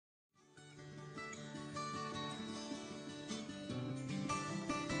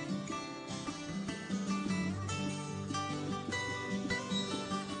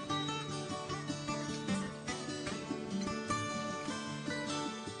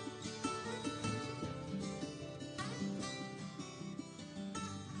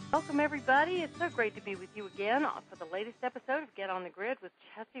Welcome, everybody. It's so great to be with you again for the latest episode of Get on the Grid with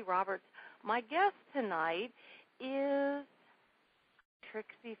Chessie Roberts. My guest tonight is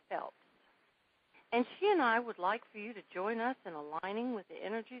Trixie Phelps, and she and I would like for you to join us in aligning with the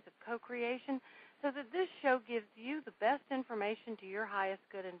energies of co-creation so that this show gives you the best information to your highest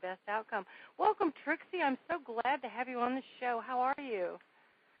good and best outcome. Welcome, Trixie. I'm so glad to have you on the show. How are you?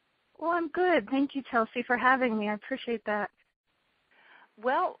 Well, I'm good. Thank you, Chelsea, for having me. I appreciate that.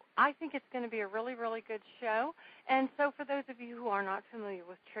 Well, I think it's going to be a really, really good show. And so for those of you who are not familiar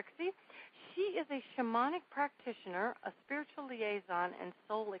with Trixie, she is a shamanic practitioner, a spiritual liaison, and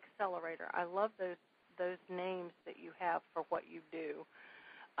soul accelerator. I love those names that you have for what you do.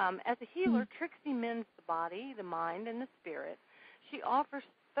 As a healer, Trixie mends the body, the mind, and the spirit. She offers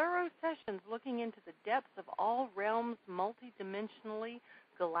thorough sessions looking into the depths of all realms multidimensionally,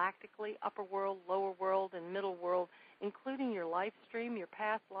 galactically, upper world, lower world, and middle world, including your life stream, your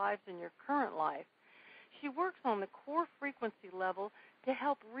past lives, and your current life. She works on the core frequency level to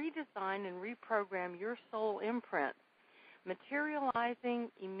help redesign and reprogram your soul imprint, materializing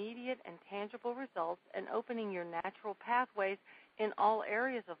immediate and tangible results and opening your natural pathways in all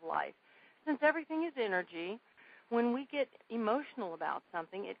areas of life. Since everything is energy, when we get emotional about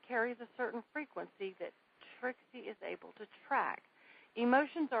something, it carries a certain frequency that Trixie is able to track.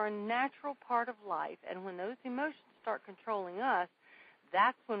 Emotions are a natural part of life, and when those emotions start controlling us,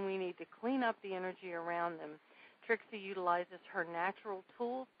 that's when we need to clean up the energy around them. Trixie utilizes her natural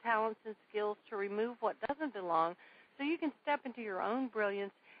tools, talents, and skills to remove what doesn't belong so you can step into your own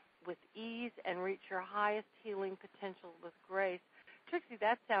brilliance with ease and reach your highest healing potential with grace. Trixie,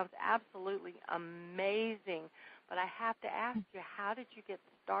 that sounds absolutely amazing, but I have to ask you, how did you get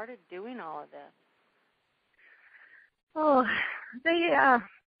started doing all of this? Oh,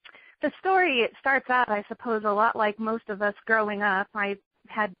 the story, it starts out, I suppose, a lot like most of us growing up. I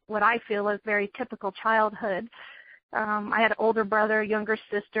had what I feel is very typical childhood. I had an older brother, younger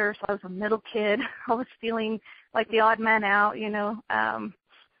sister, so I was a middle kid. I was feeling like the odd man out,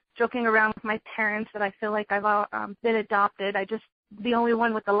 joking around with my parents that I feel like I've been adopted. The only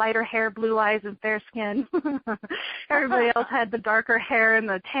one with the lighter hair, blue eyes, and fair skin. Everybody else had the darker hair and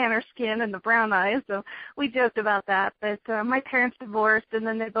the tanner skin and the brown eyes, so we joked about that. But my parents divorced, and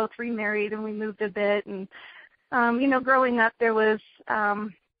then they both remarried, and we moved a bit. And, growing up, there was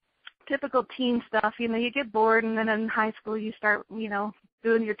typical teen stuff. You get bored, and then in high school you start,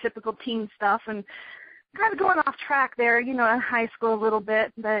 doing your typical teen stuff, and kind of going off track there, in high school a little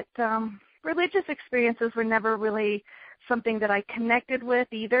bit. But religious experiences were never really something that I connected with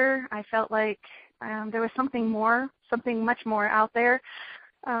either. I felt like there was something much more out there.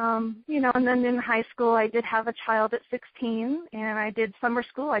 And then in high school I did have a child at 16, and I did summer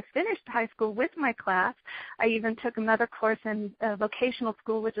school. I finished high school with my class. I even took another course in vocational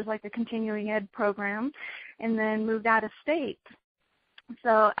school, which is like a continuing ed program, and then moved out of state.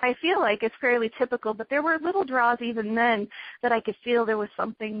 So I feel like it's fairly typical, but there were little draws even then that I could feel there was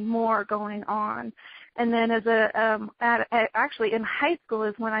something more going on. And then actually in high school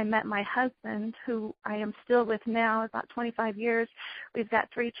is when I met my husband, who I am still with now, about 25 years. We've got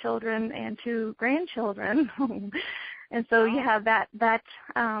 3 children and 2 grandchildren. And so you have that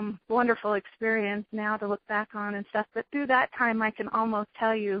wonderful experience now to look back on and stuff. But through that time, I can almost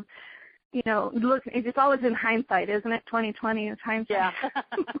tell you, look, it's always in hindsight, isn't it? 2020 is hindsight. Yeah.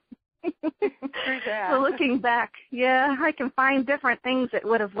 True that. So looking back, I can find different things that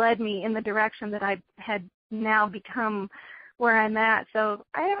would have led me in the direction that I had now become where I'm at. So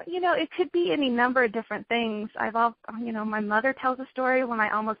it could be any number of different things. My mother tells a story when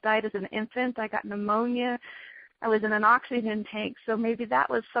I almost died as an infant. I got pneumonia. I was in an oxygen tank. So maybe that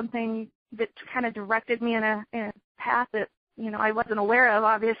was something that kind of directed me in a path that I wasn't aware of,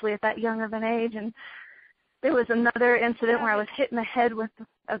 obviously, at that young of an age. And there was another incident where I was hit in the head with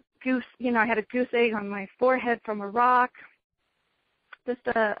a goose. I had a goose egg on my forehead from a rock. Just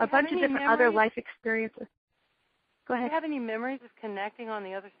a bunch of different other life experiences. Go ahead. Do you have any memories of connecting on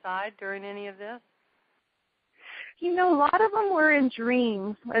the other side during any of this? A lot of them were in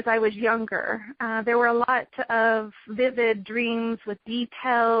dreams as I was younger. There were a lot of vivid dreams with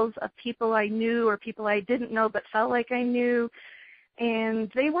details of people I knew or people I didn't know but felt like I knew.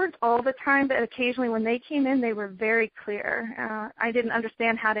 And they weren't all the time, but occasionally when they came in, they were very clear. I didn't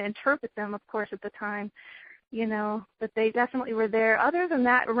understand how to interpret them, of course, at the time, but they definitely were there. Other than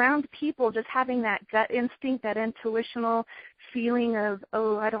that, around people, just having that gut instinct, that intuitional feeling of,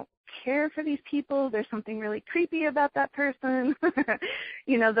 I don't care for these people. There's something really creepy about that person,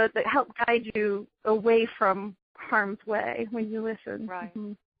 that help guide you away from harm's way when you listen. Right.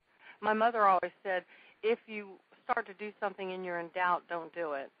 Mm-hmm. My mother always said, if you start to do something and you're in doubt, don't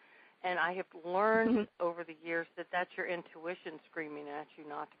do it. And I have learned over the years that that's your intuition screaming at you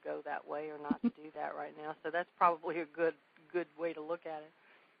not to go that way or not to do that right now. So that's probably a good way to look at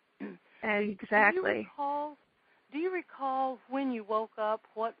it. Exactly. Do you recall when you woke up,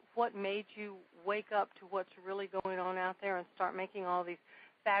 what made you wake up to what's really going on out there and start making all these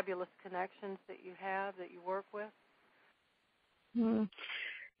fabulous connections that you have, that you work with?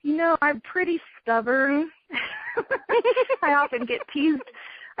 You know, I'm pretty stubborn. I often get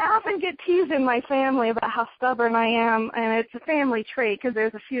teased in my family about how stubborn I am, and it's a family trait because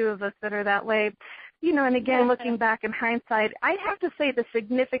there's a few of us that are that way. You know, and again, looking back in hindsight, I have to say the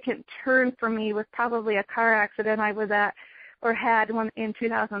significant turn for me was probably a car accident I was at or had one in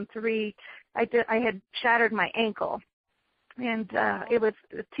 2003. I had shattered my ankle, and it was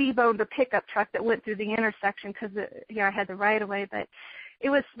T-boned a pickup truck that went through the intersection because I had the right-of-way, but it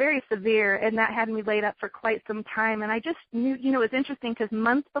was very severe, and that had me laid up for quite some time. And I just knew, you know, it was interesting because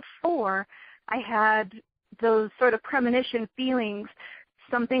months before I had those sort of premonition feelings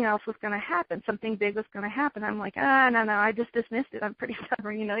something else was going to happen, something big was going to happen. I'm like, no, I just dismissed it. I'm pretty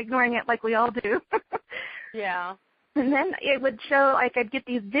stubborn, you know, ignoring it like we all do. Yeah. And then it would show, like, I'd get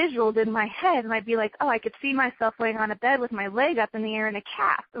these visuals in my head, and I'd be like, oh, I could see myself laying on a bed with my leg up in the air in a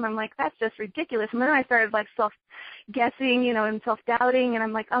cast. And I'm like, that's just ridiculous. And then I started, like, self-guessing, you know, and self-doubting, and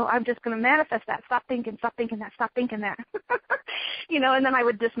I'm like, oh, I'm just going to manifest that. Stop thinking that. You know, and then I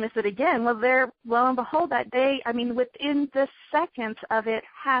would dismiss it again. Well, lo and behold, that day, I mean, within the seconds of it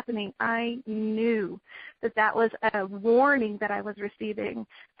happening, I knew that was a warning that I was receiving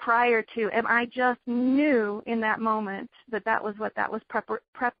prior to, and I just knew in that moment that was what that was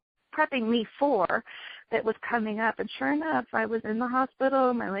prepping me for, that was coming up. And sure enough, I was in the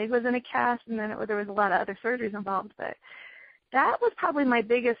hospital, my leg was in a cast, and then there was a lot of other surgeries involved. But that was probably my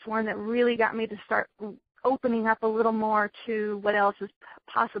biggest one that really got me to start opening up a little more to what else is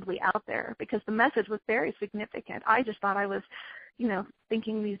possibly out there, because the message was very significant. I just thought I was, you know,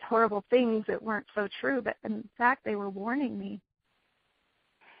 thinking these horrible things that weren't so true, but in fact they were warning me.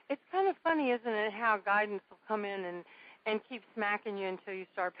 It's kind of funny, isn't it, how guidance will come in and keep smacking you until you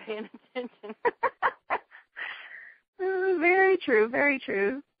start paying attention. Very true, very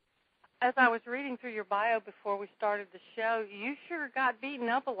true. As I was reading through your bio before we started the show, you sure got beaten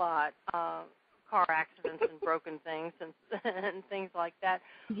up a lot. Car accidents and broken things and things like that.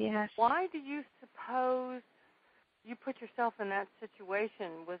 Yes. Why do you suppose you put yourself in that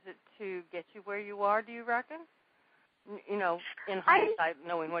situation? Was it to get you where you are, do you reckon? You know, in hindsight,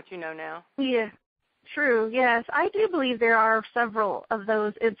 knowing what you know now. Yeah, true, yes. I do believe there are several of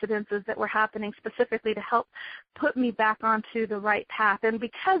those incidences that were happening specifically to help put me back onto the right path. And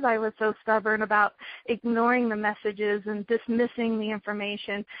because I was so stubborn about ignoring the messages and dismissing the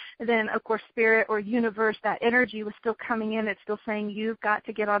information, then, of course, spirit or universe, that energy was still coming in. It's still saying, you've got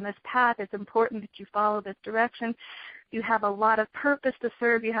to get on this path. It's important that you follow this direction. You have a lot of purpose to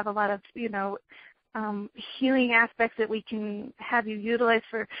serve. You have a lot of, you know, healing aspects that we can have you utilize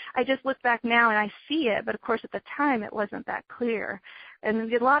for. I just look back now and I see it, but of course at the time it wasn't that clear. And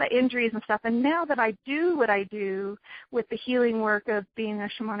there's a lot of injuries and stuff. And now that I do what I do with the healing work of being a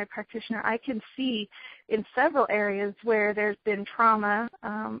shamanic practitioner, I can see in several areas where there's been trauma,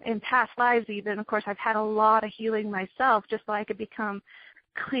 in past lives even. Of course, I've had a lot of healing myself just so I could become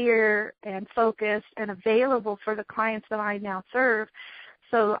clear and focused and available for the clients that I now serve.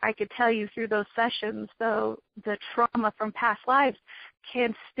 So I could tell you through those sessions, though, the trauma from past lives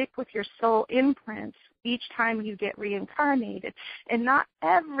can stick with your soul imprints each time you get reincarnated. And not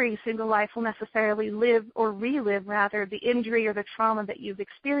every single life will necessarily live or relive, rather, the injury or the trauma that you've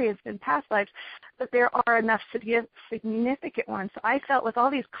experienced in past lives, but there are enough significant ones. So I felt with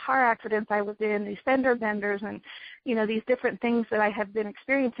all these car accidents I was in, these fender benders, and, you know, these different things that I have been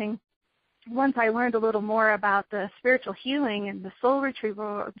experiencing, once I learned a little more about the spiritual healing and the soul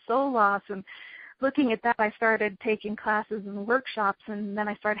retrieval, soul loss, and looking at that, I started taking classes and workshops, and then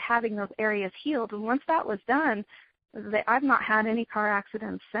I started having those areas healed. And once that was done, I've not had any car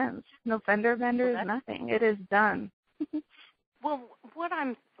accidents since. No fender benders, nothing. It is done. Well, what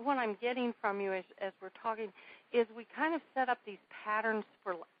I'm getting from you as we're talking is we kind of set up these patterns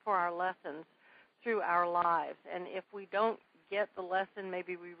for our lessons through our lives, and if we don't get the lesson,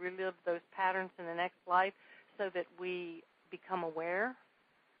 maybe we relive those patterns in the next life so that we become aware?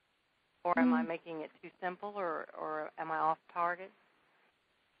 Or am I making it too simple, or am I off target?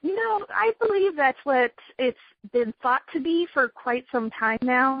 You know, I believe that's what it's been thought to be for quite some time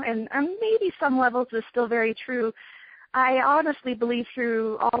now, and maybe some levels is still very true. I honestly believe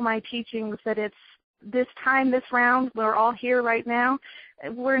through all my teachings that it's this time, this round, we're all here right now.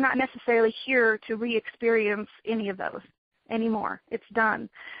 We're not necessarily here to re-experience any of those. anymore. It's done.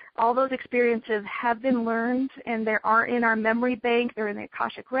 All those experiences have been learned, and they are in our memory bank. They're in the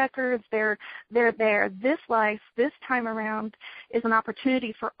Akashic records. They're there. This life, this time around, is an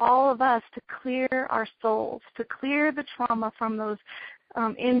opportunity for all of us to clear our souls, to clear the trauma from those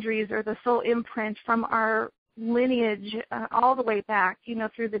injuries or the soul imprint from our lineage all the way back,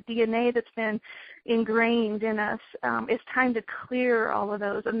 through the DNA that's been ingrained in us. It's time to clear all of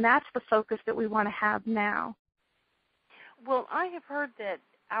those, and that's the focus that we want to have now. Well, I have heard that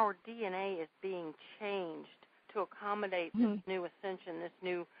our DNA is being changed to accommodate this new ascension, this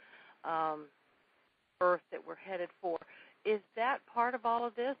new Earth that we're headed for. Is that part of all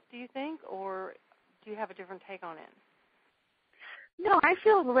of this, do you think, or do you have a different take on it? No, I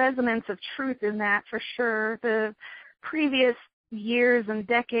feel the resonance of truth in that for sure. The previous years and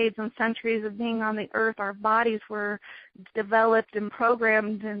decades and centuries of being on the earth, our bodies were developed and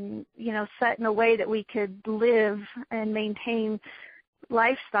programmed and, set in a way that we could live and maintain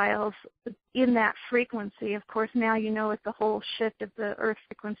lifestyles in that frequency. Of course, now with the whole shift of the earth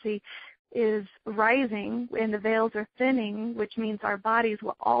frequency is rising and the veils are thinning, which means our bodies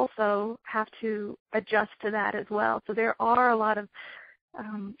will also have to adjust to that as well. So there are a lot of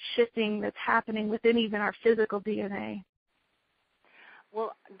shifting that's happening within even our physical DNA.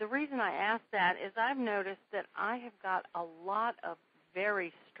 Well, the reason I ask that is I've noticed that I have got a lot of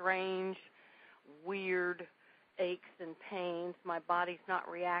very strange, weird aches and pains. My body's not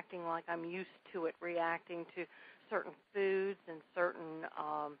reacting like I'm used to it reacting to certain foods and certain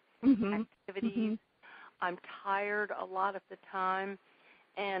activities. I'm tired a lot of the time,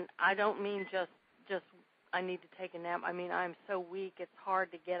 and I don't mean just I need to take a nap. I mean, I'm so weak it's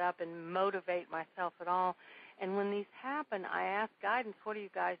hard to get up and motivate myself at all. And when these happen, I ask guidance, what are you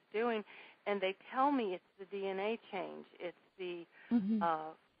guys doing? And they tell me it's the DNA change. It's the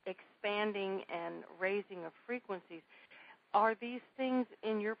expanding and raising of frequencies. Are these things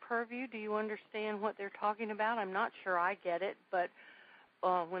in your purview? Do you understand what they're talking about? I'm not sure I get it, but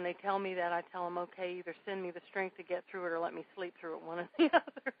when they tell me that, I tell them, okay, either send me the strength to get through it or let me sleep through it, one or the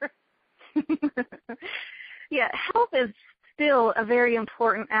other. Yeah, health is still a very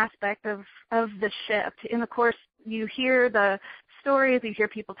important aspect of the shift. And, of course, you hear the stories, you hear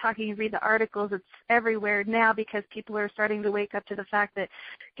people talking, you read the articles. It's everywhere now because people are starting to wake up to the fact that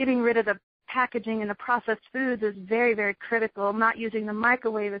getting rid of the packaging and the processed foods is very, very critical. Not using the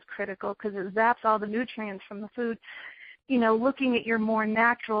microwave is critical because it zaps all the nutrients from the food. Looking at your more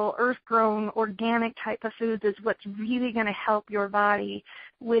natural, earth-grown, organic type of foods is what's really going to help your body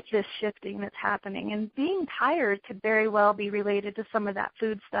with this shifting that's happening. And being tired could very well be related to some of that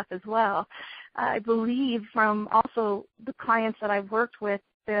food stuff as well. I believe from also the clients that I've worked with,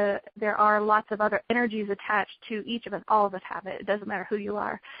 there are lots of other energies attached to each of us. All of us have it. It doesn't matter who you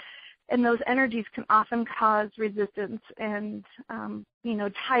are. And those energies can often cause resistance and,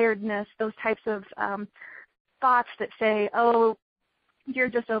 tiredness, those types of thoughts that say, oh, you're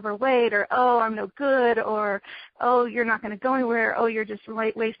just overweight, or oh, I'm no good, or oh, you're not going to go anywhere, oh, you're just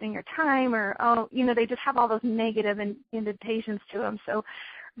wasting your time, or oh, they just have all those negative invitations to them. So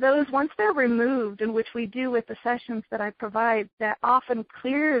those, once they're removed, and which we do with the sessions that I provide, that often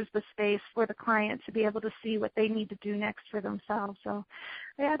clears the space for the client to be able to see what they need to do next for themselves. So,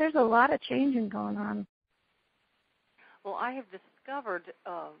 yeah, there's a lot of changing going on. Well, I have discovered,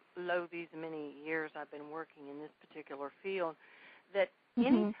 these many years I've been working in this particular field, that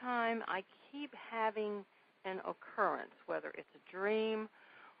anytime I keep having an occurrence, whether it's a dream,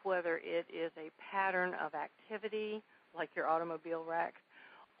 whether it is a pattern of activity, like your automobile wreck,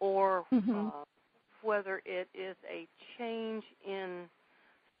 or whether it is a change in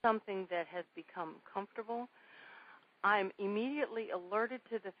something that has become comfortable, I'm immediately alerted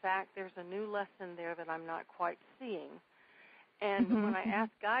to the fact there's a new lesson there that I'm not quite seeing. And when I ask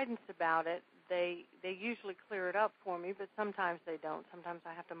guidance about it, they usually clear it up for me, but sometimes they don't. Sometimes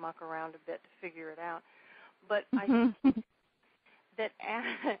I have to muck around a bit to figure it out. But I think that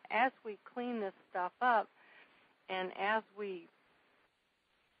as we clean this stuff up and as we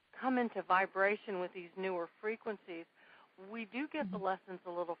come into vibration with these newer frequencies, we do get the lessons a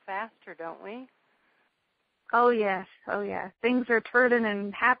little faster, don't we? Oh, yes. Oh, yeah. Things are turning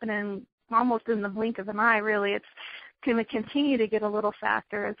and happening almost in the blink of an eye, really. It's going to continue to get a little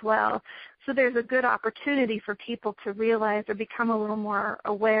faster as well. So there's a good opportunity for people to realize or become a little more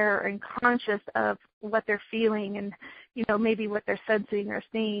aware and conscious of what they're feeling and, maybe what they're sensing or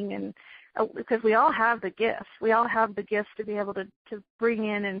seeing. And because we all have the gifts. We all have the gifts to be able to bring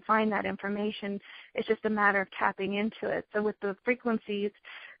in and find that information. It's just a matter of tapping into it. So with the frequencies,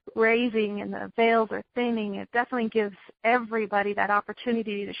 raising and the veils are thinning, it definitely gives everybody that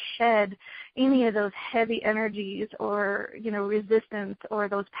opportunity to shed any of those heavy energies or, resistance or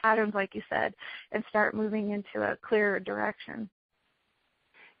those patterns, like you said, and start moving into a clearer direction.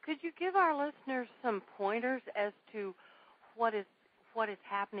 Could you give our listeners some pointers as to what is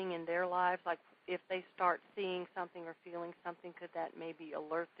happening in their lives? Like if they start seeing something or feeling something, could that maybe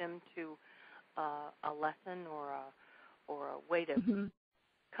alert them to a lesson or a way to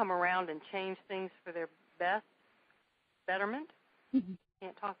come around and change things for their betterment?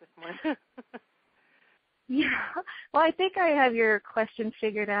 Can't talk this morning. Yeah. Well, I think I have your question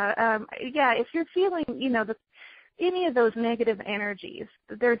figured out. If you're feeling, any of those negative energies,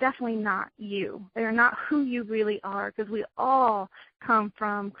 they're definitely not you. They're not who you really are, because we all come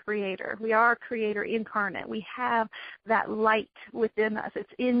from Creator. We are Creator incarnate. We have that light within us.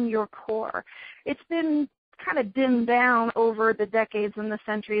 It's in your core. It's been kind of dimmed down over the decades and the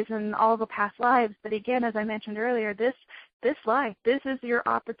centuries and all the past lives. But again, as I mentioned earlier, this life, this is your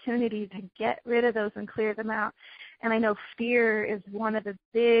opportunity to get rid of those and clear them out. And I know fear is one of the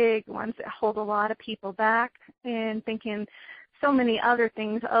big ones that hold a lot of people back and thinking so many other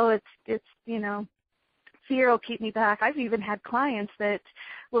things. Oh, it's fear will keep me back. I've even had clients that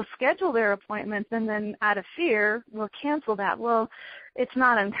will schedule their appointments and then out of fear will cancel that. Well, it's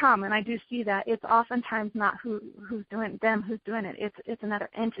not uncommon. I do see that. It's oftentimes not who's doing it. It's another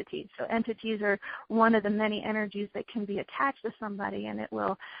entity. So entities are one of the many energies that can be attached to somebody, and it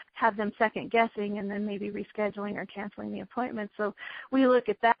will have them second guessing and then maybe rescheduling or canceling the appointment. So we look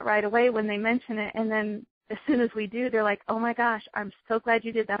at that right away when they mention it, and then as soon as we do, they're like, oh, my gosh, I'm so glad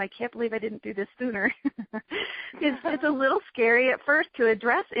you did that. I can't believe I didn't do this sooner. It's a little scary at first to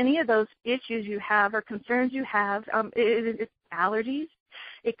address any of those issues you have or concerns you have. It's allergies.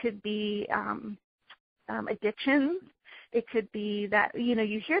 It could be addictions. It could be that,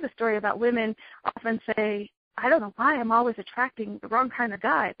 you hear the story about women often say, I don't know why I'm always attracting the wrong kind of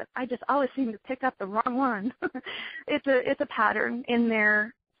guy, but I just always seem to pick up the wrong one. It's a pattern in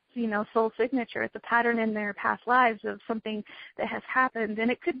their soul signature. It's a pattern in their past lives of something that has happened. And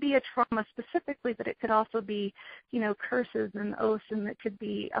it could be a trauma specifically, but it could also be, curses and oaths, and it could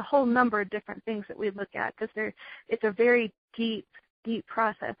be a whole number of different things that we look at, because it's a very deep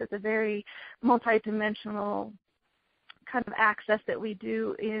process. It's a very multidimensional kind of access that we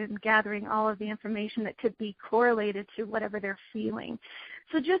do in gathering all of the information that could be correlated to whatever they're feeling.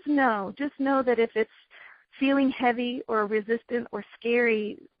 So just know that if it's feeling heavy or resistant or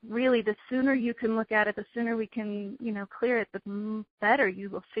scary, really the sooner you can look at it, the sooner we can, clear it, the better you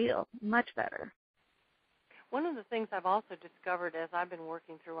will feel, much better. One of the things I've also discovered as I've been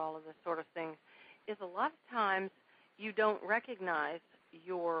working through all of this sort of thing is a lot of times you don't recognize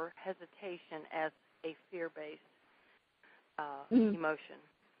your hesitation as a fear-based emotion.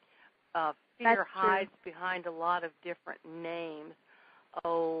 Fear hides behind a lot of different names.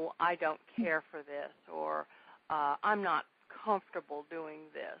 Oh, I don't care for this, or I'm not comfortable doing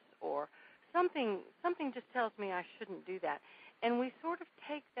this, or something just tells me I shouldn't do that. And we sort of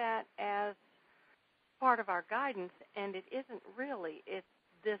take that as part of our guidance, and it isn't really. It's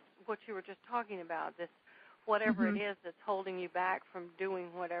this, what you were just talking about, this whatever it is that's holding you back from doing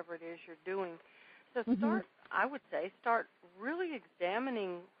whatever it is you're doing. So start really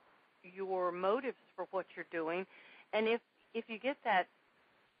examining your motives for what you're doing, and if you get that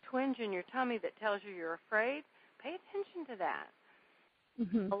twinge in your tummy that tells you you're afraid, pay attention to that.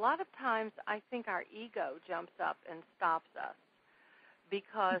 A lot of times I think our ego jumps up and stops us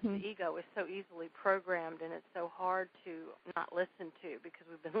because the ego is so easily programmed, and it's so hard to not listen to because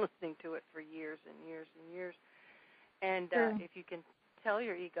we've been listening to it for years and years and years. And if you can tell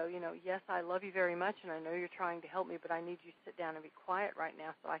your ego, yes, I love you very much, and I know you're trying to help me, but I need you to sit down and be quiet right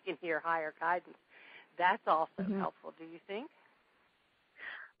now so I can hear higher guidance. That's also helpful, do you think?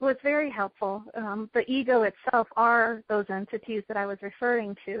 Well, it's very helpful. The ego itself are those entities that I was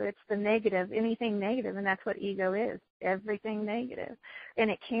referring to. It's the negative, anything negative, and that's what ego is, everything negative. And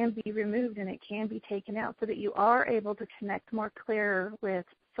it can be removed and it can be taken out so that you are able to connect more clearer with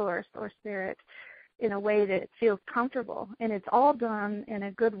Source or Spirit in a way that feels comfortable. And it's all done in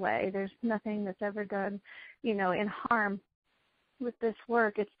a good way. There's nothing that's ever done, in harm with this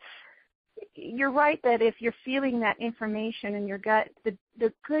work. You're right that if you're feeling that information in your gut,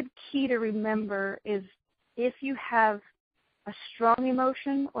 the good key to remember is if you have a strong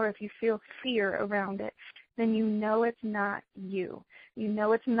emotion or if you feel fear around it, then it's not you.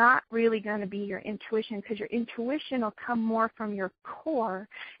 It's not really going to be your intuition, because your intuition will come more from your core,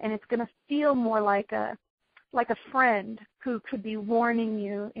 and it's going to feel more like a like a friend who could be warning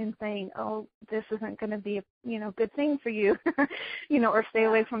you and saying, oh, this isn't going to be a good thing for you, or stay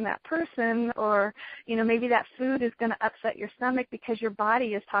away from that person, or, maybe that food is going to upset your stomach because your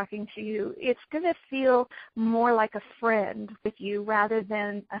body is talking to you. It's going to feel more like a friend with you rather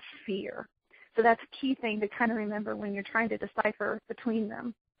than a fear. So that's a key thing to kind of remember when you're trying to decipher between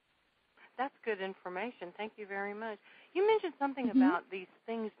them. That's good information. Thank you very much. You mentioned something about these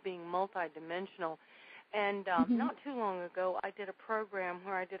things being multidimensional. And not too long ago, I did a program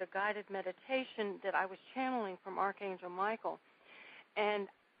where I did a guided meditation that I was channeling from Archangel Michael. And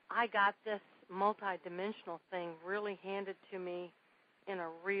I got this multidimensional thing really handed to me in a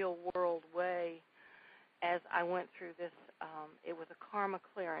real-world way as I went through this. It was a karma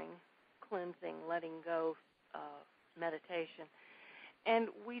cleansing, letting go meditation. And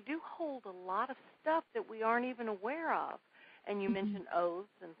we do hold a lot of stuff that we aren't even aware of. And you mentioned oaths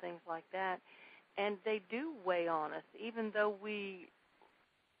and things like that. And they do weigh on us, even though we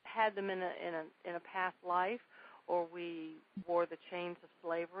had them in a past life, or we wore the chains of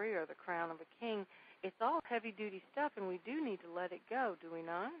slavery or the crown of a king. It's all heavy-duty stuff, and we do need to let it go, do we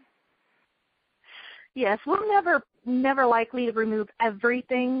not? Yes, we'll never likely to remove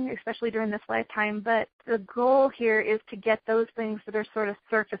everything, especially during this lifetime, but the goal here is to get those things that are sort of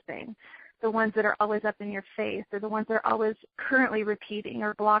surfacing, the ones that are always up in your face, or the ones that are always currently repeating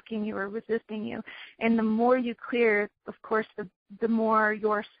or blocking you or resisting you. And the more you clear, of course, the more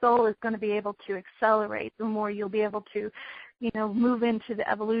your soul is going to be able to accelerate, the more you'll be able to, move into the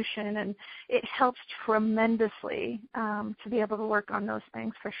evolution. And it helps tremendously to be able to work on those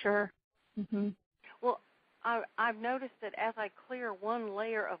things for sure. Well, I've noticed that as I clear one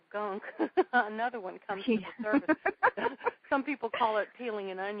layer of gunk, another one comes to the surface. Some people call it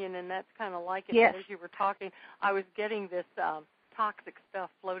peeling an onion, and that's kind of like it. Yes. But as you were talking, I was getting this toxic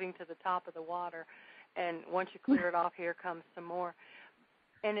stuff floating to the top of the water, and once you clear it off, here comes some more.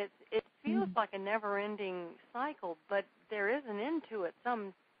 And it feels like a never-ending cycle, but there is an end to it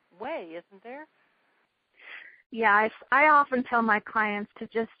some way, isn't there? Yeah, I often tell my clients to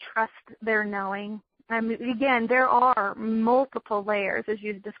just trust their knowing. Again, there are multiple layers, as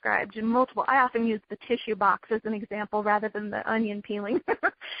you described, and multiple. I often use the tissue box as an example rather than the onion peeling.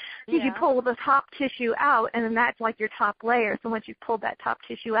 You pull the top tissue out, and then that's like your top layer. So once you've pulled that top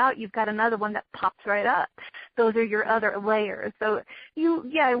tissue out, you've got another one that pops right up. Those are your other layers. So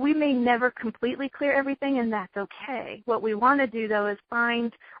we may never completely clear everything, and that's okay. What we want to do, though, is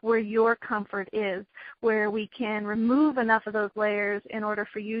find where your comfort is, where we can remove enough of those layers in order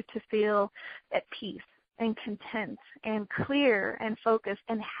for you to feel at peace and content and clear and focused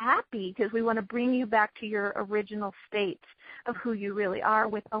and happy, because we want to bring you back to your original state of who you really are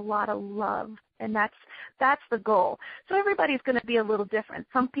with a lot of love. And that's the goal. So everybody's going to be a little different.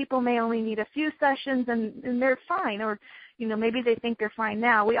 Some people may only need a few sessions and they're fine, or maybe they think they're fine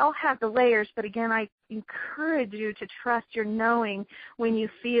now. We all have the layers, but again, I encourage you to trust your knowing when you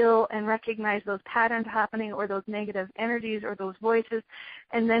feel and recognize those patterns happening, or those negative energies, or those voices,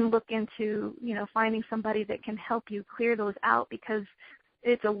 and then look into, finding somebody that can help you clear those out, because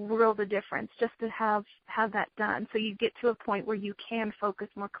it's a world of difference just to have that done. So you get to a point where you can focus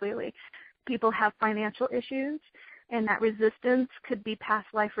more clearly. People have financial issues, and that resistance could be past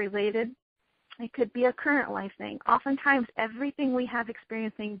life related. It could be a current life thing. Oftentimes, everything we have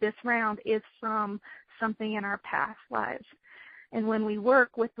experiencing this round is from something in our past lives. And when we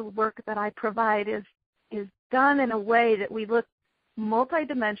work with the work that I provide is done in a way that we look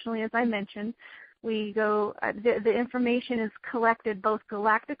multidimensionally, as I mentioned. We go, the information is collected both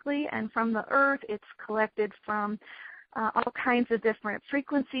galactically and from the earth. It's collected from all kinds of different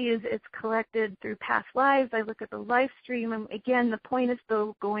frequencies. It's collected through past lives. I look at the life stream, and again, the point is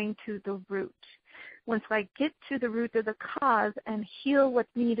still going to the root. Once I get to the root of the cause and heal what's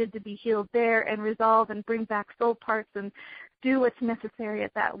needed to be healed there, and resolve and bring back soul parts and do what's necessary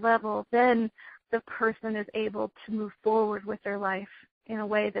at that level, then the person is able to move forward with their life in a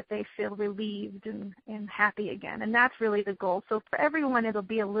way that they feel relieved and happy again. And that's really the goal. So for everyone, it'll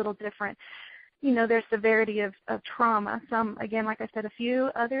be a little different. There's severity of trauma. Some, again, like I said, a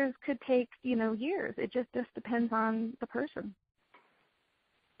few. Others could take, years. It just depends on the person.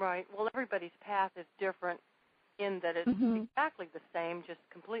 Right. Well, everybody's path is different in that it's exactly the same, just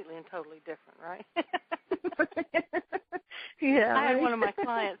completely and totally different, right? Yeah. I had one of my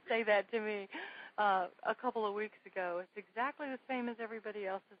clients say that to me a couple of weeks ago. It's exactly the same as everybody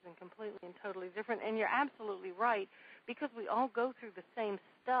else's and completely and totally different. And you're absolutely right, because we all go through the same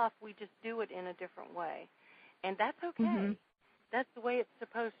stuff. We just do it in a different way. And that's okay. That's the way it's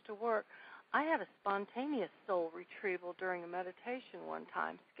supposed to work. I had a spontaneous soul retrieval during a meditation one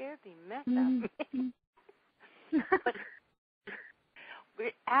time. Scared the mess out of me. But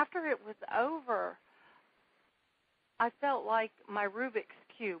after it was over, I felt like my Rubik's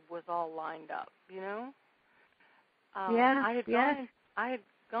Cube was all lined up, you know? I had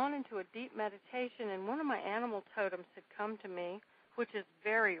gone into a deep meditation, and one of my animal totems had come to me, which is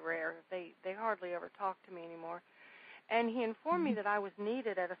very rare. They hardly ever talk to me anymore. And he informed me that I was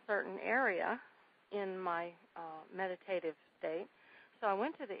needed at a certain area in my meditative state. So I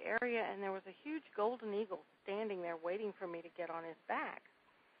went to the area, and there was a huge golden eagle standing there waiting for me to get on his back.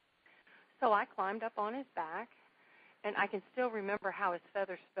 So I climbed up on his back, and I can still remember how his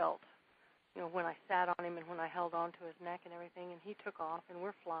feathers felt, you know, when I sat on him and when I held on to his neck and everything, and he took off, and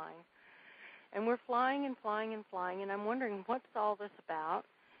we're flying. And we're flying and flying and flying, and I'm wondering, what's all this about?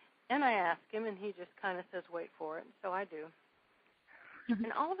 And I ask him, and he just kind of says, wait for it, so I do.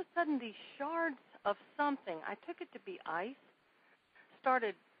 And all of a sudden, these shards of something, I took it to be ice,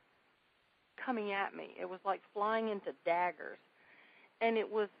 started coming at me. It was like flying into daggers. And it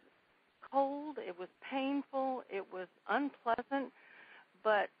was cold, it was painful, it was unpleasant,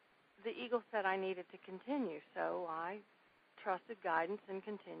 but the eagle said I needed to continue, so I trusted guidance and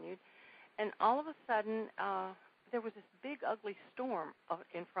continued. And all of a sudden, there was this big, ugly storm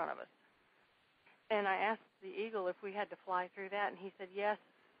in front of us. And I asked the eagle if we had to fly through that, and he said, yes,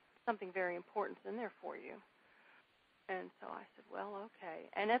 something very important's in there for you. And so I said, well, okay.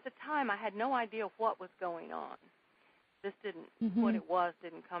 And at the time, I had no idea what was going on. This didn't, what it was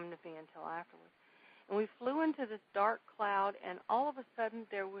didn't come to me until afterwards. And we flew into this dark cloud, and all of a sudden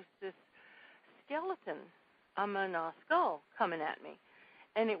there was this skeleton, a skull coming at me.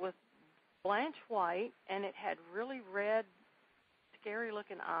 And it was blanche white, and it had really red,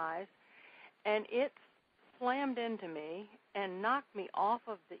 scary-looking eyes. And it slammed into me and knocked me off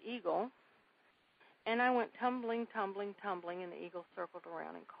of the eagle. And I went tumbling, tumbling, tumbling, and the eagle circled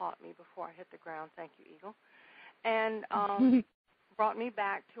around and caught me before I hit the ground. Thank you, eagle. And brought me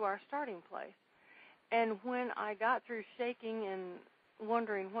back to our starting place. And when I got through shaking and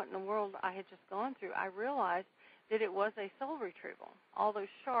wondering what in the world I had just gone through, I realized that it was a soul retrieval, all those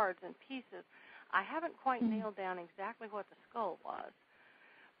shards and pieces. I haven't quite nailed down exactly what the skull was,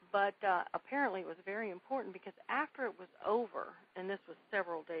 but apparently it was very important because after it was over, and this was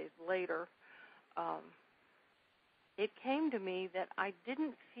several days later, it came to me that I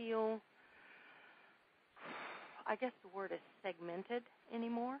didn't feel, I guess the word is segmented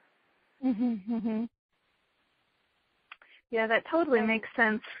anymore. Yeah, that totally makes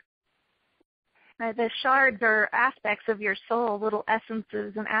sense. The shards are aspects of your soul, little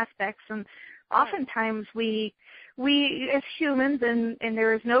essences and aspects, and oftentimes we as humans, and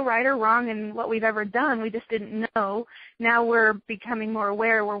there is no right or wrong in what we've ever done, we just didn't know. Now we're becoming more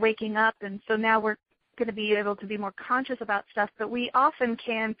aware, we're waking up, and so now we're going to be able to be more conscious about stuff, but we often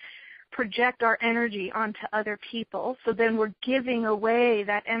can project our energy onto other people. So then we're giving away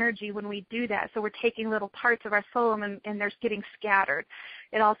that energy when we do that. So we're taking little parts of our soul and they're getting scattered.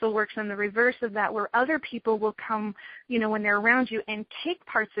 It also works in the reverse of that, where other people will come, you know, when they're around you and take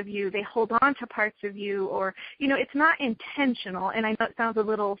parts of you. They hold on to parts of you, or, you know, it's not intentional. And I know it sounds a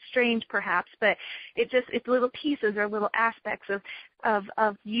little strange perhaps, but it's little pieces or little aspects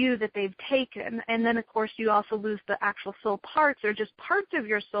of you that they've taken. And then, of course, you also lose the actual soul parts, or just parts of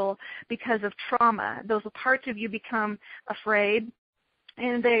your soul, because of trauma. Those parts of you become afraid,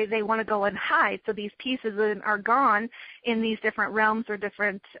 and they want to go and hide. So these pieces are gone in these different realms or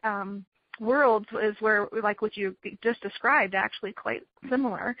different worlds, is where, like what you just described, actually quite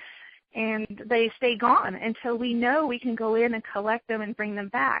similar. And they stay gone until we know we can go in and collect them and bring them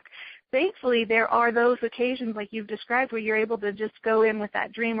back. Thankfully, there are those occasions like you've described where you're able to just go in with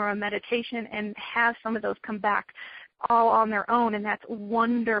that dream or a meditation and have some of those come back all on their own, and that's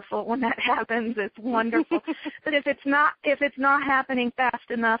wonderful. When that happens, it's wonderful. But if it's not happening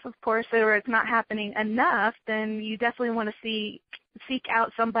fast enough, of course, or it's not happening enough, then you definitely want to seek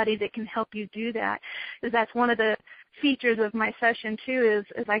out somebody that can help you do that. Because that's one of the features of my session too,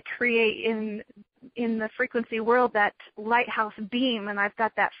 is I create in the frequency world that lighthouse beam, and I've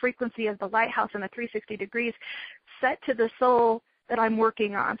got that frequency of the lighthouse in the 360 degrees set to the soul that I'm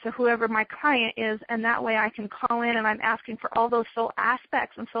working on, so whoever my client is, and that way I can call in and I'm asking for all those soul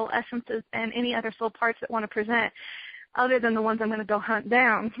aspects and soul essences and any other soul parts that want to present, other than the ones I'm going to go hunt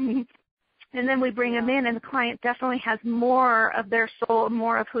down. And then we bring them in, and the client definitely has more of their soul,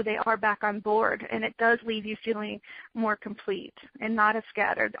 more of who they are back on board, and it does leave you feeling more complete and not as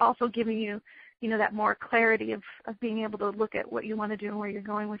scattered, also giving you, you know, that more clarity of being able to look at what you want to do and where you're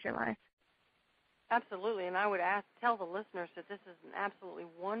going with your life. Absolutely, and I would tell the listeners that this is an absolutely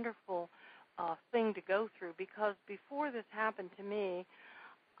wonderful thing to go through, because before this happened to me,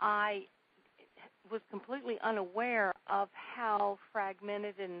 I was completely unaware of how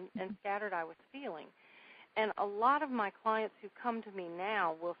fragmented and scattered I was feeling. And a lot of my clients who come to me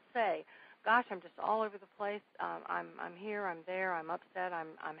now will say, gosh, I'm just all over the place. I'm here, I'm there, I'm upset,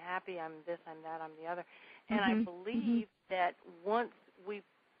 I'm happy, I'm this, I'm that, I'm the other. And I believe that once we,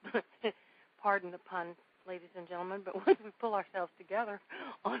 pardon the pun, ladies and gentlemen, but once we pull ourselves together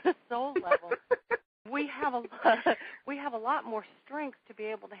on a soul level, we have a lot more strength to be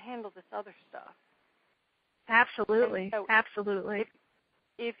able to handle this other stuff. Absolutely, so absolutely.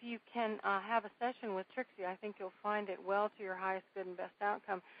 If you can have a session with Trixie, I think you'll find it well to your highest good and best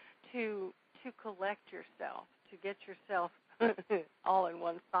outcome to collect yourself, to get yourself all in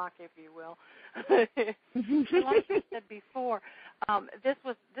one sock, if you will. Like I said before, this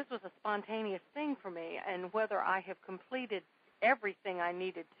was a spontaneous thing for me, and whether I have completed everything I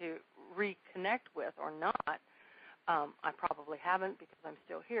needed to reconnect with or not, I probably haven't because I'm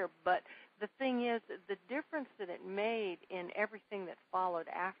still here. But the thing is, the difference that it made in everything that followed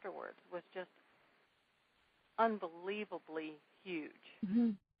afterwards was just unbelievably huge.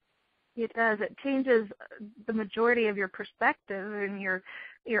 Mm-hmm. It does. It changes the majority of your perspective and your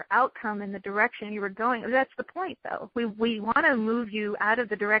outcome in the direction you were going. That's the point, though. We want to move you out of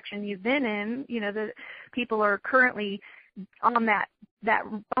the direction you've been in. You know, the people are currently on that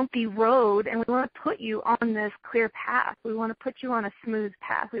bumpy road, and we want to put you on this clear path. We want to put you on a smooth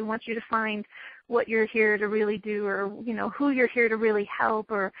path. We want you to find what you're here to really do, or, you know, who you're here to really help,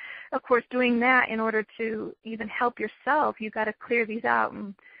 or, of course, doing that in order to even help yourself, you've got to clear these out,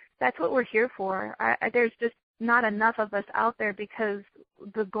 and that's what we're here for. There's just not enough of us out there, because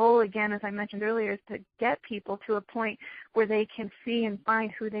the goal, again, as I mentioned earlier, is to get people to a point where they can see and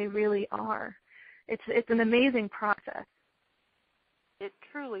find who they really are. It's an amazing process. It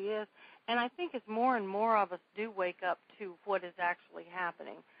truly is. And I think as more and more of us do wake up to what is actually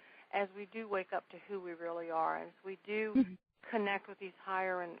happening, as we do wake up to who we really are, as we do connect with these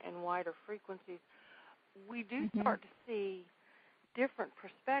higher and wider frequencies, we do start to see different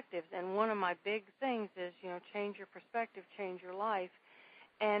perspectives. And one of my big things is, you know, change your perspective, change your life.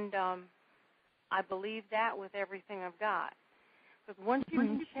 And I believe that with everything I've got. Because once you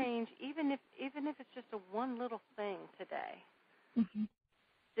can change, even if it's just a one little thing today,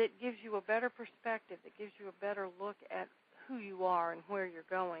 that gives you a better perspective, that gives you a better look at who you are and where you're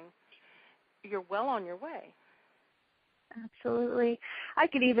going, you're well on your way. Absolutely. I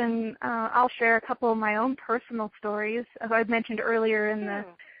could even, I'll share a couple of my own personal stories. As I mentioned earlier in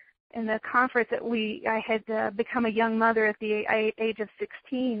the conference that I had become a young mother at the age of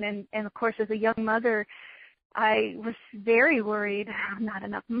 16, and of course as a young mother, I was very worried. Not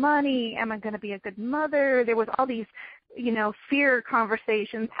enough money. Am I going to be a good mother? There was all these, you know, fear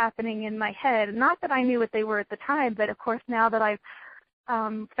conversations happening in my head. Not that I knew what they were at the time, but of course now that I've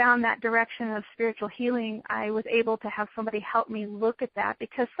found that direction of spiritual healing, I was able to have somebody help me look at that,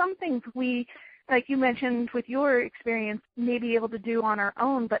 because some things we, like you mentioned with your experience, may be able to do on our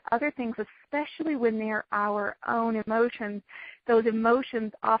own, but other things, especially when they're our own emotions, those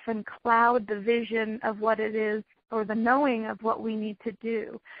emotions often cloud the vision of what it is, or the knowing of what we need to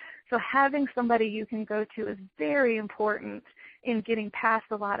do. So having somebody you can go to is very important in getting past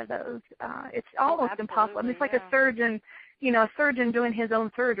a lot of those. It's almost impossible. I mean, it's like a surgeon, you know, a surgeon doing his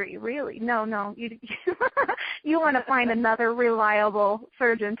own surgery. Really? No. You want to find another reliable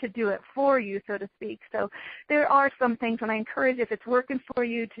surgeon to do it for you, so to speak. So there are some things, and I encourage, if it's working for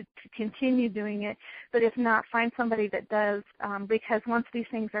you, to continue doing it. But if not, find somebody that does, because once these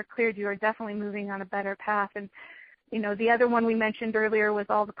things are cleared, you are definitely moving on a better path. And you know, the other one we mentioned earlier was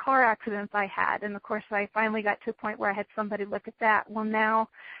all the car accidents I had. And, of course, I finally got to a point where I had somebody look at that. Well, now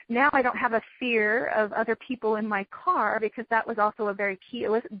I don't have a fear of other people in my car, because that was also a very key. It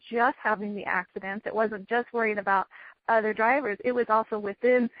wasn't just having the accidents. It wasn't just worrying about other drivers. It was also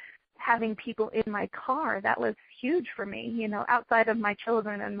within having people in my car. That was huge for me, you know, outside of my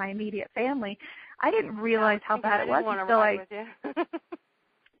children and my immediate family. I didn't realize how bad it was until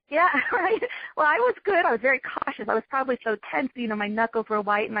Yeah, right. Well, I was good. I was very cautious. I was probably so tense, you know, my knuckles were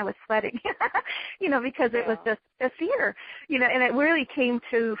white and I was sweating, you know, because it was just a fear, you know, and it really came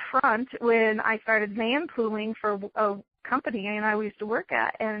to front when I started van pooling for a company I used to work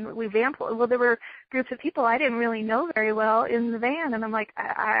at, and we van pooled. Well, there were groups of people I didn't really know very well in the van, and I'm like,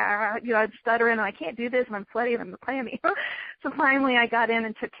 I'd stutter and I can't do this, and I'm sweaty and I'm clammy. So finally I got in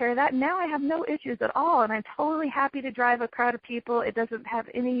and took care of that. Now I have no issues at all, and I'm totally happy to drive a crowd of people. It doesn't have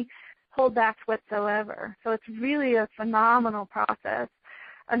any holdbacks whatsoever. So it's really a phenomenal process.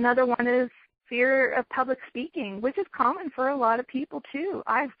 Another one is fear of public speaking, which is common for a lot of people too.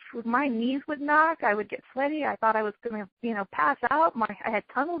 My knees would knock, I would get sweaty, I thought I was going to, you know, pass out. I had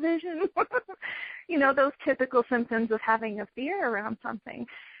tunnel vision. those typical symptoms of having a fear around something.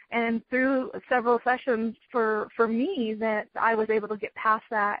 And through several sessions for me that I was able to get past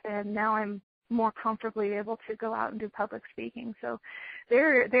that, and now I'm more comfortably able to go out and do public speaking. So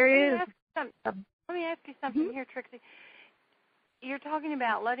there is. Let me ask you something here, Trixie. You're talking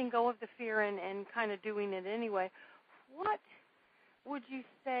about letting go of the fear and kind of doing it anyway. What would you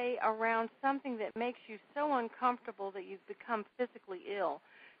say around something that makes you so uncomfortable that you've become physically ill?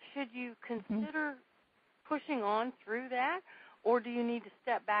 Should you consider pushing on through that, or do you need to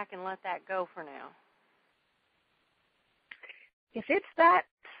step back and let that go for now? If it's that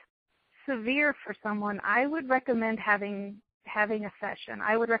severe for someone, I would recommend having a session.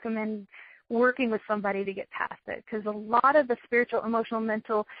 I would recommend working with somebody to get past it, because a lot of the spiritual, emotional,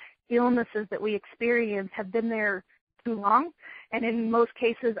 mental illnesses that we experience have been there too long, and in most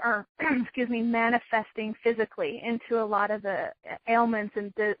cases are, manifesting physically into a lot of the ailments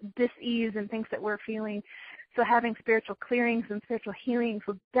and dis-ease and things that we're feeling. So having spiritual clearings and spiritual healings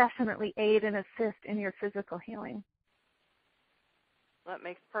will definitely aid and assist in your physical healing. That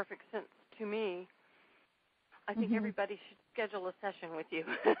makes perfect sense to me. I think everybody should schedule a session with you.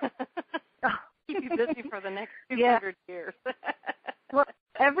 Keep you busy for the next 200 years. Well,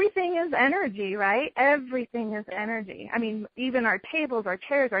 everything is energy, right? Everything is energy. I mean, even our tables, our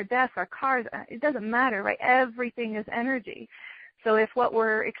chairs, our desks, our cars, it doesn't matter, right? Everything is energy. So if what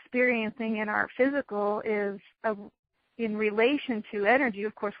we're experiencing in our physical is in relation to energy,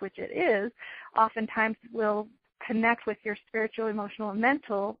 of course, which it is, oftentimes we'll connect with your spiritual, emotional, and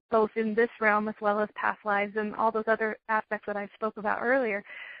mental, both in this realm as well as past lives and all those other aspects that I spoke about earlier.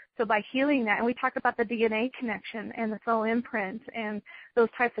 So by healing that, and we talked about the DNA connection and the soul imprint and those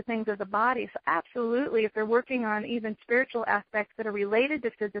types of things of the body. So absolutely, if they're working on even spiritual aspects that are related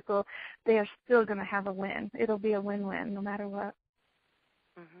to physical, they are still going to have a win. It'll be a win-win no matter what.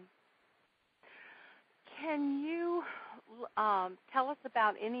 Can you tell us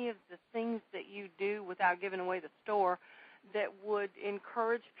about any of the things that you do, without giving away the store, that would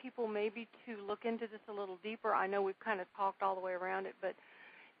encourage people maybe to look into this a little deeper? I know we've kind of talked all the way around it, but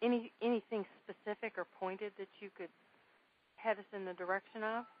anything specific or pointed that you could head us in the direction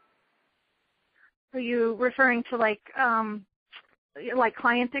of? Are you referring to like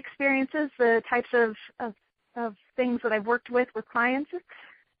client experiences, the types of things that I've worked with clients?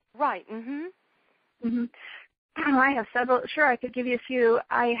 Right. I have several. Sure, I could give you a few.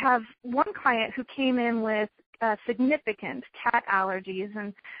 I have one client who came in with significant cat allergies,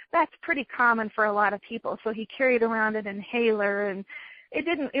 and that's pretty common for a lot of people. So he carried around an inhaler, and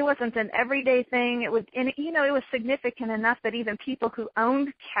it wasn't an everyday thing. It was significant enough that even people who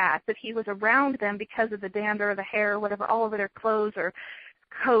owned cats, if he was around them because of the dander or the hair or whatever, all over their clothes or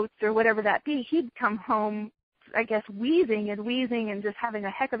coats or whatever that be, he'd come home, I guess, wheezing and just having a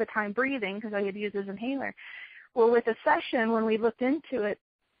heck of a time breathing because I had used his inhaler. Well, with a session, when we looked into it,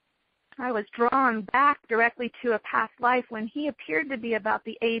 I was drawn back directly to a past life when he appeared to be about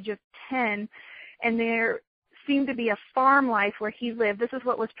the age of 10, and there seemed to be a farm life where he lived. This is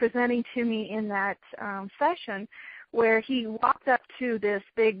what was presenting to me in that session, where he walked up to this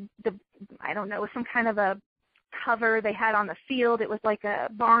big, I don't know, it was some kind of a cover they had on the field. It was like a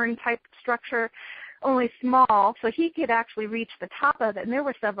barn-type structure, only small, so he could actually reach the top of it. And there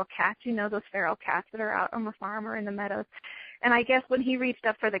were several cats, those feral cats that are out on the farm or in the meadows. And I guess when he reached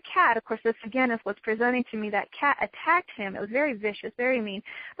up for the cat, of course, this again is what's presenting to me, that cat attacked him. It was very vicious, very mean.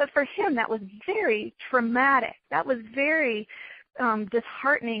 But for him, that was very traumatic. That was very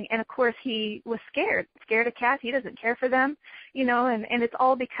disheartening. And, of course, he was scared of cats. He doesn't care for them, and it's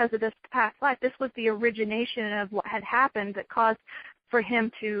all because of this past life. This was the origination of what had happened that caused for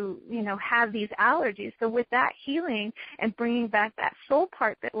him to, have these allergies. So with that healing and bringing back that soul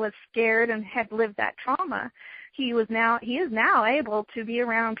part that was scared and had lived that trauma, he is now able to be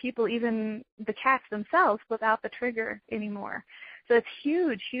around people, even the cats themselves, without the trigger anymore. So it's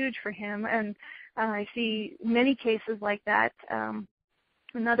huge, huge for him. And I see many cases like that.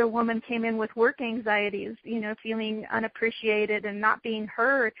 Another woman came in with work anxieties, feeling unappreciated and not being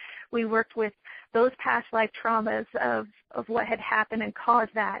heard. We worked with those past life traumas of what had happened and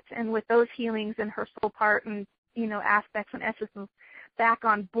caused that. And with those healings and her soul part and, aspects and essences back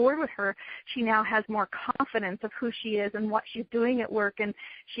on board with her, she now has more confidence of who she is and what she's doing at work. And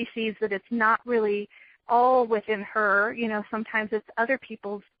she sees that it's not really all within her. Sometimes it's other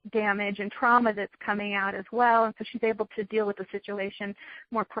people's damage and trauma that's coming out as well. And so she's able to deal with the situation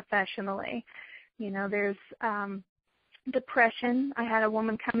more professionally. There's depression. I had a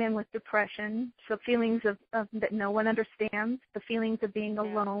woman come in with depression, so feelings of that no one understands, the feelings of being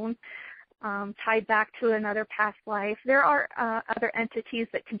alone, tied back to another past life. There are other entities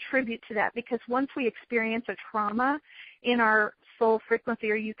that contribute to that, because once we experience a trauma in our soul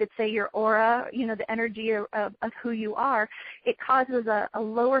frequency, or you could say your aura, the energy of who you are, it causes a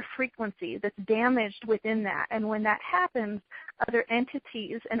lower frequency that's damaged within that. And when that happens, other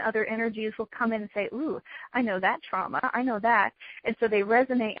entities and other energies will come in and say, ooh, I know that trauma, I know that. And so they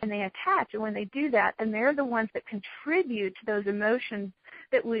resonate and they attach. And when they do that, then they're the ones that contribute to those emotions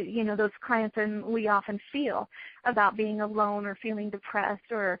that we, those clients and we often feel about being alone or feeling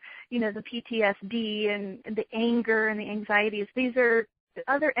depressed, or, the PTSD and the anger and the anxieties. These are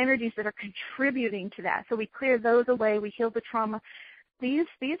other energies that are contributing to that. So we clear those away, we heal the trauma. These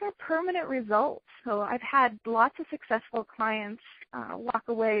are permanent results. So I've had lots of successful clients walk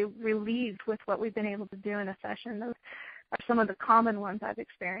away relieved with what we've been able to do in a session. Those are some of the common ones I've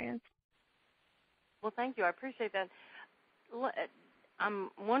experienced. Well, thank you. I appreciate that. I'm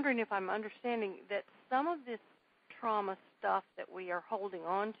wondering if I'm understanding that some of this trauma stuff that we are holding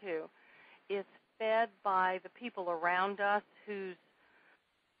on to is fed by the people around us whose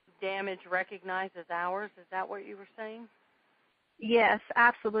damage recognized as ours. Is that what you were saying? Yes,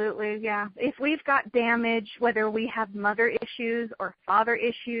 absolutely, yeah. If we've got damage, whether we have mother issues or father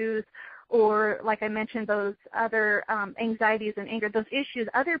issues, or, like I mentioned, those other anxieties and anger, those issues,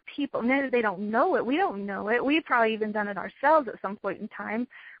 other people, maybe they don't know it. We don't know it. We've probably even done it ourselves at some point in time.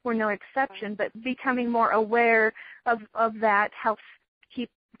 We're no exception. But becoming more aware of that helps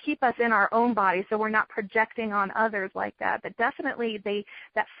keep us in our own body, so we're not projecting on others like that. But definitely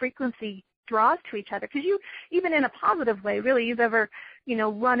that frequency draws to each other, because you, even in a positive way, really, you've ever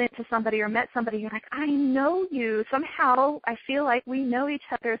run into somebody or met somebody, you're like, I know you. Somehow I feel like we know each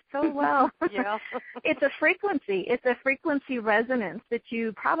other so well. Yeah. It's a frequency resonance that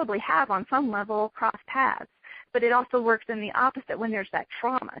you probably have on some level cross paths. But it also works in the opposite when there's that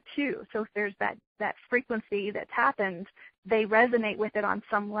trauma too. So if there's that frequency that's happened, they resonate with it on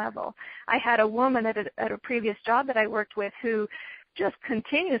some level. I had a woman at a previous job that I worked with who just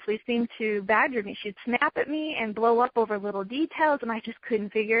continuously seemed to badger me. She'd snap at me and blow up over little details, and I just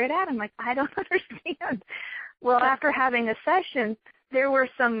couldn't figure it out. I'm like, I don't understand. Well, after having a session, there were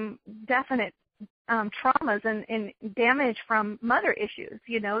some definite traumas and damage from mother issues.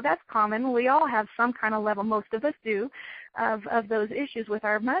 That's common. We all have some kind of level, most of us do, of those issues with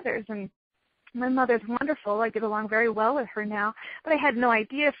our mothers. And my mother's wonderful. I get along very well with her now. But I had no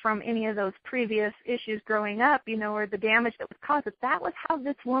idea from any of those previous issues growing up, or the damage that was caused, that was how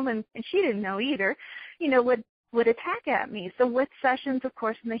this woman, and she didn't know either, would attack at me. So with sessions, of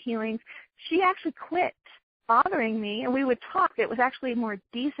course, and the healings, she actually quit bothering me, and we would talk. It was actually more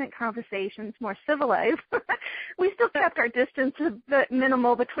decent conversations, more civilized. We still kept our distance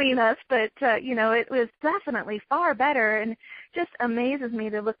minimal between us, but, it was definitely far better, and just amazes me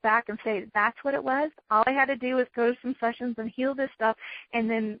to look back and say, that's what it was. All I had to do was go to some sessions and heal this stuff, and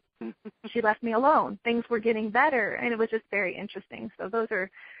then she left me alone. Things were getting better, and it was just very interesting. So those are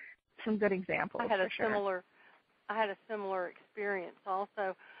some good examples. I had a similar experience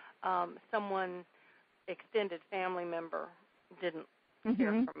also. Someone, extended family member, didn't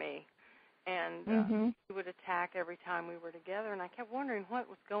care for me, and he would attack every time we were together, and I kept wondering what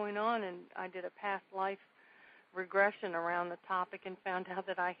was going on, and I did a past life regression around the topic and found out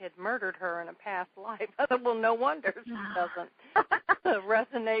that I had murdered her in a past life. I thought, well, no wonder she doesn't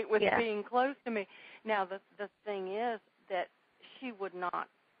resonate with being close to me. Now, the thing is that she would not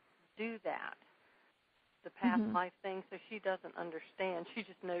do that, the past life thing, so she doesn't understand. She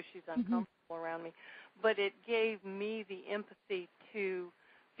just knows she's uncomfortable around me. But it gave me the empathy to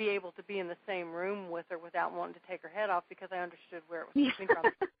be able to be in the same room with her without wanting to take her head off, because I understood where it was coming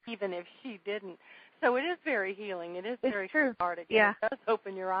from, even if she didn't. So it is very healing. It is very cathartic. Yeah. It does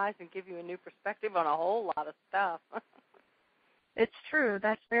open your eyes and give you a new perspective on a whole lot of stuff. It's true.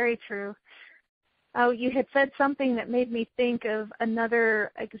 That's very true. Oh, you had said something that made me think of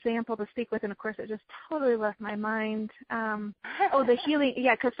another example to speak with, and of course it just totally left my mind. The healing,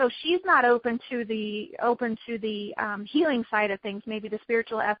 because so she's not open to the healing side of things, maybe the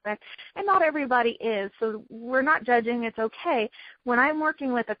spiritual aspect, and not everybody is. So we're not judging; it's okay. When I'm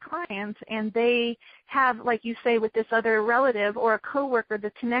working with a client and they have, like you say, with this other relative or a coworker,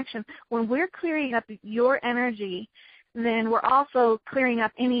 the connection, when we're clearing up your energy, then we're also clearing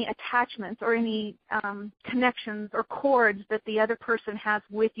up any attachments or any connections or cords that the other person has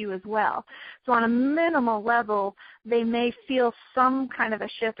with you as well. So on a minimal level, they may feel some kind of a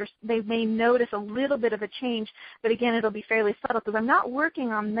shift, or they may notice a little bit of a change, but again, it'll be fairly subtle because I'm not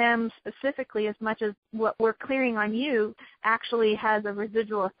working on them specifically as much as what we're clearing on you actually has a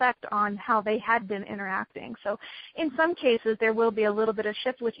residual effect on how they had been interacting. So in some cases, there will be a little bit of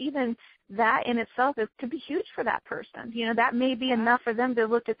shift, which even that in itself could be huge for that person. You know, that may be enough for them to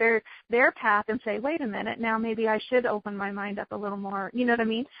look at their path and say, wait a minute, now maybe I should open my mind up a little more. You know what I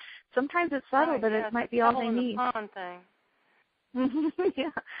mean? Sometimes it's subtle, but it might be all they need. The pond thing. Yeah.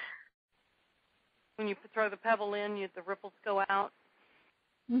 When you throw the pebble in, the ripples go out.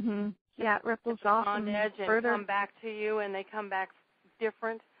 Mhm. Yeah, it ripples off on the edge and further. Come back to you, and they come back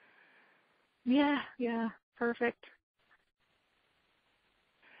different. Yeah, perfect.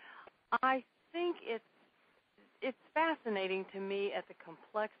 I think it's fascinating to me at the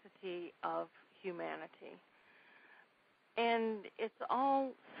complexity of humanity. And it's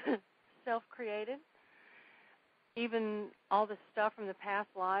all self-created. Even all the stuff from the past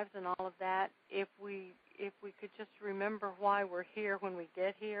lives and all of that, if we could just remember why we're here when we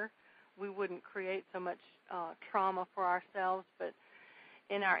get here, we wouldn't create so much trauma for ourselves. But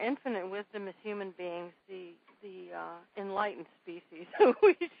in our infinite wisdom as human beings, the enlightened species,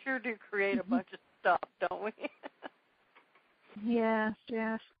 we sure do create a bunch of stuff, don't we? Yes.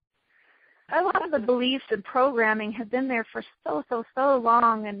 A lot of the beliefs and programming have been there for so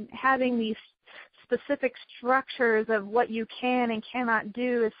long, and having these specific structures of what you can and cannot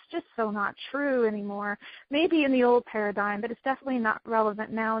do is just so not true anymore. Maybe in the old paradigm, but it's definitely not relevant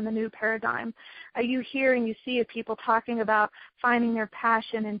now in the new paradigm. You hear and you see people talking about finding their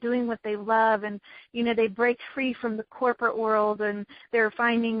passion and doing what they love, and, you know, they break free from the corporate world, and they're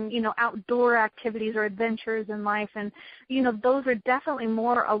finding, you know, outdoor activities or adventures in life, and, you know, those are definitely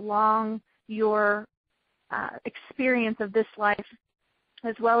more along your experience of this life,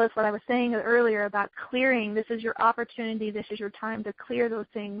 as well as what I was saying earlier about clearing. This is your opportunity. This is your time to clear those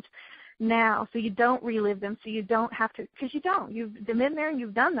things now, so you don't relive them, so you don't have to, because you don't. You've been in there and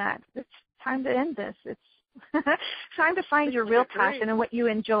you've done that. It's time to end this. It's time to find your real passion and what you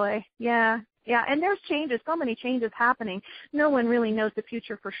enjoy. Yeah, and there's changes, so many changes happening. No one really knows the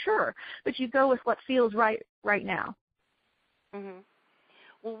future for sure, but you go with what feels right now. Mm-hmm.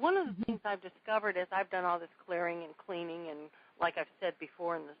 Well, one of the things I've discovered as I've done all this clearing and cleaning, and like I've said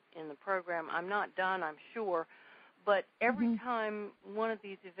before in the program, I'm not done, I'm sure, but every time one of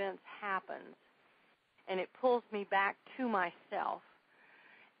these events happens and it pulls me back to myself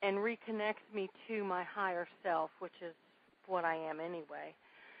and reconnects me to my higher self, which is what I am anyway,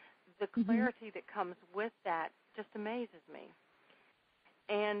 the clarity that comes with that just amazes me.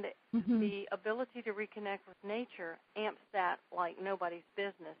 And the ability to reconnect with nature amps that like nobody's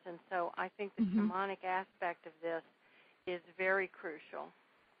business. And so I think the shamanic aspect of this is very crucial.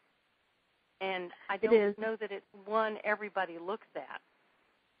 And I don't know that it's one everybody looks at.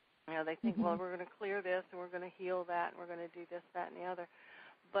 You know, they think, well, we're going to clear this, and we're going to heal that, and we're going to do this, that, and the other.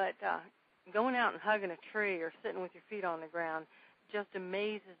 But going out and hugging a tree or sitting with your feet on the ground just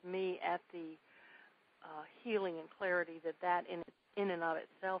amazes me at the healing and clarity that in and of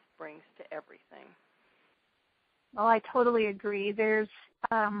itself brings to everything. Well, I totally agree. There's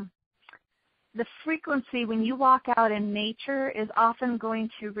the frequency when you walk out in nature is often going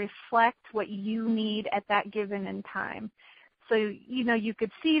to reflect what you need at that given in time. So, you know, you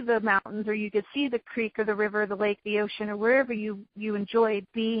could see the mountains, or you could see the creek or the river, the lake, the ocean, or wherever you enjoy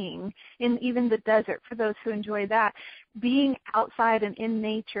being, in even the desert for those who enjoy that. Being outside and in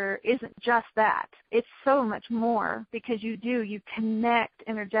nature isn't just that. It's so much more, because you connect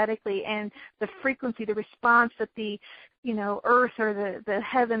energetically, and the frequency, the response that the, you know, earth or the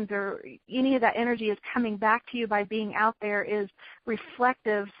heavens or any of that energy is coming back to you by being out there is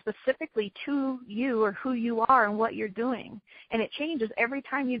reflective specifically to you or who you are and what you're doing. And it changes every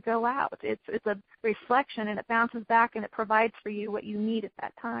time you go out. It's a reflection, and it bounces back, and it provides for you what you need at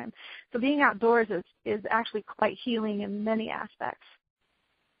that time. So being outdoors is actually quite healing in many aspects.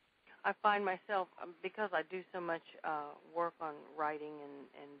 I find myself, because I do so much work on writing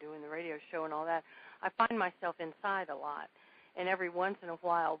and doing the radio show and all that, I find myself inside a lot. And every once in a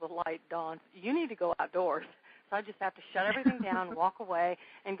while the light dawns, you need to go outdoors. So I just have to shut everything down, walk away,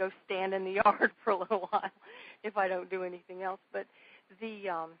 and go stand in the yard for a little while if I don't do anything else. But the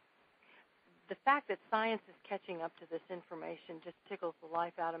the fact that science is catching up to this information just tickles the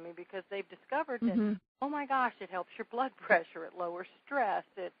life out of me, because they've discovered that, oh my gosh, it helps your blood pressure, it lowers stress,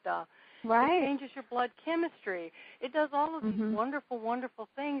 it changes your blood chemistry. It does all of these wonderful, wonderful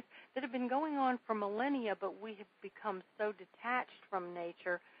things that have been going on for millennia, but we have become so detached from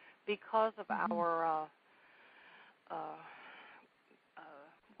nature because of our,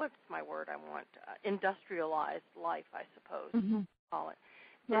 what's my word I want, industrialized life, I suppose, call it.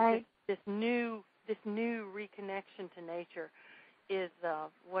 Right. This new reconnection to nature is,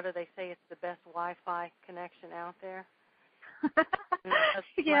 what do they say, it's the best Wi-Fi connection out there.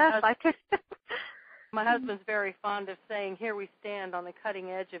 Yes, I could. My husband's very fond of saying, here we stand on the cutting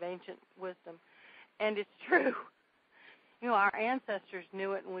edge of ancient wisdom. And it's true. You know, our ancestors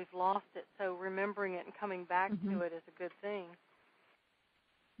knew it and we've lost it, so remembering it and coming back to it is a good thing.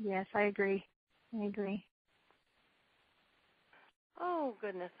 Yes, I agree. Oh,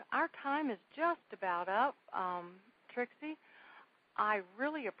 goodness. Our time is just about up. Trixie, I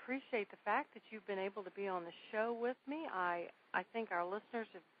really appreciate the fact that you've been able to be on the show with me. I think our listeners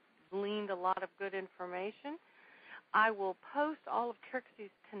have gleaned a lot of good information. I will post all of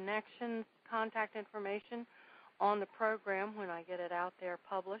Trixie's connections, contact information on the program when I get it out there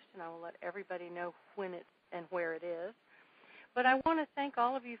published, and I will let everybody know when it and where it is. But I want to thank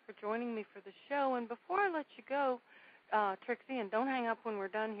all of you for joining me for the show. And before I let you go, Trixie, and don't hang up when we're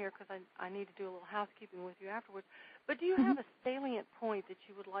done here because I need to do a little housekeeping with you afterwards, but do you have a salient point that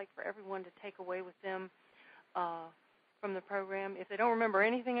you would like for everyone to take away with them from the program? If they don't remember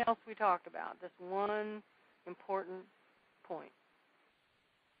anything else we talked about, this one important point.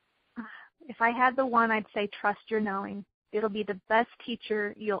 If I had the one, I'd say trust your knowing. It'll be the best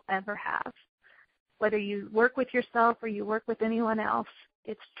teacher you'll ever have. Whether you work with yourself or you work with anyone else,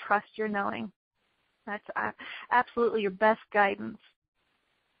 it's trust your knowing. That's absolutely your best guidance.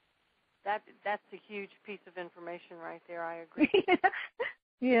 That's a huge piece of information right there. I agree.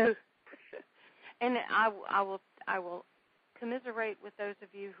 Yes. And I will commiserate with those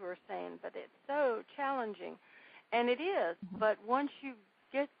of you who are saying, but it's so challenging, and it is. But once you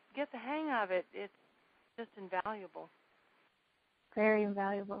get the hang of it, it's just invaluable. Very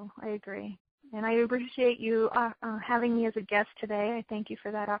invaluable. I agree. And I appreciate you having me as a guest today. I thank you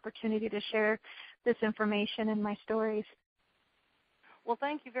for that opportunity to share this information and my stories. Well,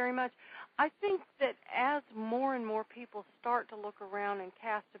 thank you very much. I think that as more and more people start to look around and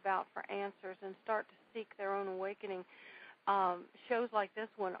cast about for answers and start to seek their own awakening, shows like this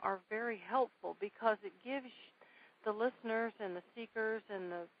one are very helpful because it gives the listeners and the seekers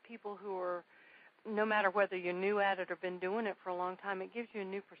and the people who are, no matter whether you're new at it or been doing it for a long time, it gives you a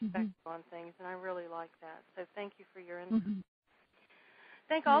new perspective on things, and I really like that. So thank you for your input.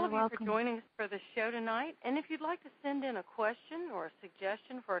 Thank all of you for joining us for the show tonight. And if you'd like to send in a question or a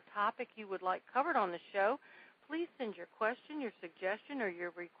suggestion for a topic you would like covered on the show, please send your question, your suggestion, or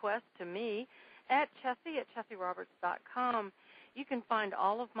your request to me at Chessie@ChessieRoberts.com. You can find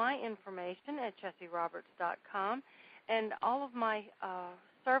all of my information at ChessieRoberts.com, and all of my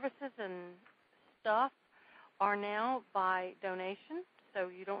services and stuff are now by donation, so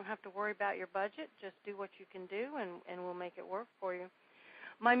you don't have to worry about your budget. Just do what you can do, and we'll make it work for you.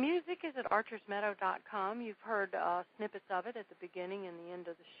 My music is at archersmeadow.com. You've heard snippets of it at the beginning and the end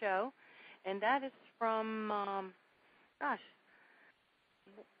of the show, and that is from,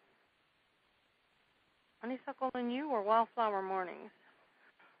 Honeysuckle and You or Wildflower Mornings.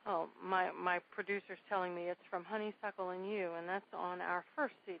 Oh, my producer's telling me it's from Honeysuckle and You, and that's on our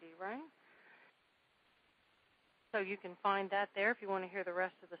first CD, right? So you can find that there. If you want to hear the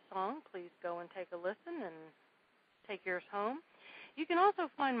rest of the song, please go and take a listen and take yours home. You can also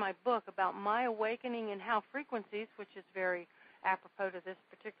find my book about my awakening and how frequencies, which is very apropos to this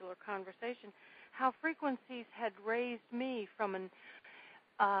particular conversation, how frequencies had raised me from an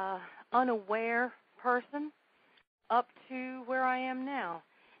unaware person up to where I am now.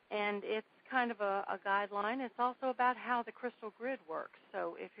 And it's kind of a guideline. It's also about how the crystal grid works.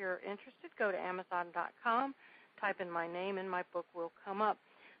 So if you're interested, go to Amazon.com, type in my name, and my book will come up.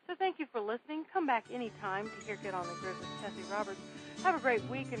 So thank you for listening. Come back anytime to hear Get on the Grid with Chessie Roberts. Have a great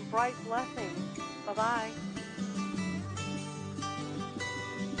week and bright blessings. Bye-bye.